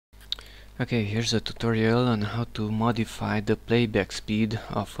Okay, here's a tutorial on how to modify the playback speed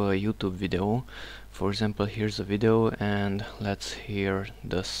of a YouTube video. For example, here's a video and let's hear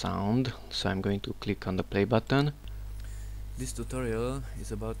the sound. So I'm going to click on the play button. This tutorial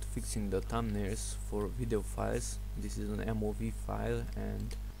is about fixing the thumbnails for video files. This is an MOV file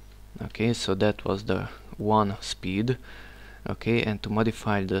and okay, so that was the one speed. Okay, and to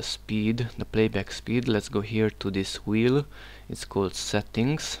modify the speed, the playback speed, let's go here to this wheel. It's called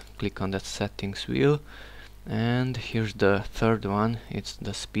settings. Click on that settings wheel, and here's the third one. It's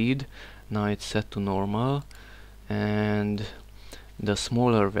the speed. Now it's set to normal, and the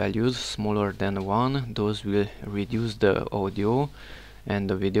smaller values, smaller than 1, those will reduce the audio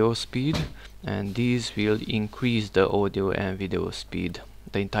and the video speed, and these will increase the audio and video speed,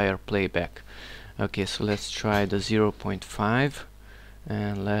 the entire playback. Okay, so let's try the 0.5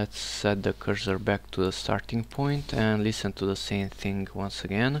 and let's set the cursor back to the starting point and listen to the same thing once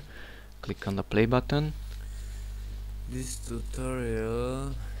again. Click on the play button. this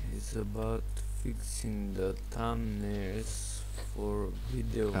tutorial is about fixing the thumbnails for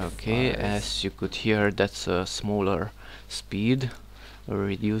video okay, files. as you could hear, that's a smaller speed, a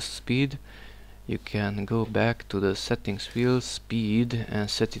reduced speed. You can go back to the settings wheel, speed, and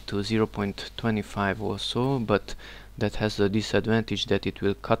set it to 0.25 also, but that has the disadvantage that it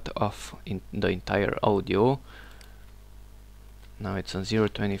will cut off in the entire audio. Now it's on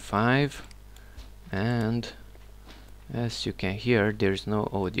 0.25, and as you can hear, there's no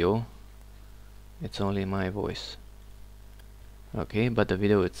audio, it's only my voice. Okay, but the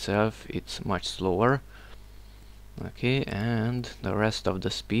video itself, it's much slower. Okay, and the rest of the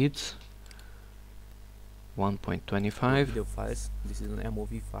speeds, 1.25, video files. This is an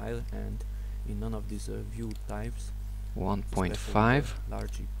MOV file, and in none of these view types, 1.5,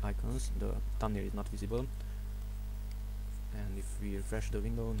 large icons, the thumbnail is not visible. And if we refresh the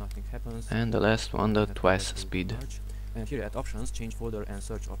window, nothing happens. and the last one, the twice speed. And here at options, change folder and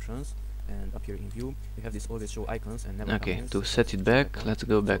search options, and up here in view you have this always show icons and never Okay, thumbnails. to set it back, let's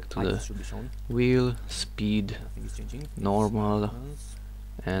go back to the wheel, speed, normal,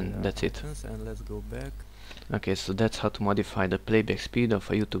 and that's it. And let's go back. Okay, so that's how to modify the playback speed of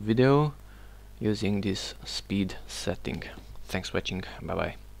a YouTube video using this speed setting. Thanks for watching, bye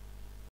bye.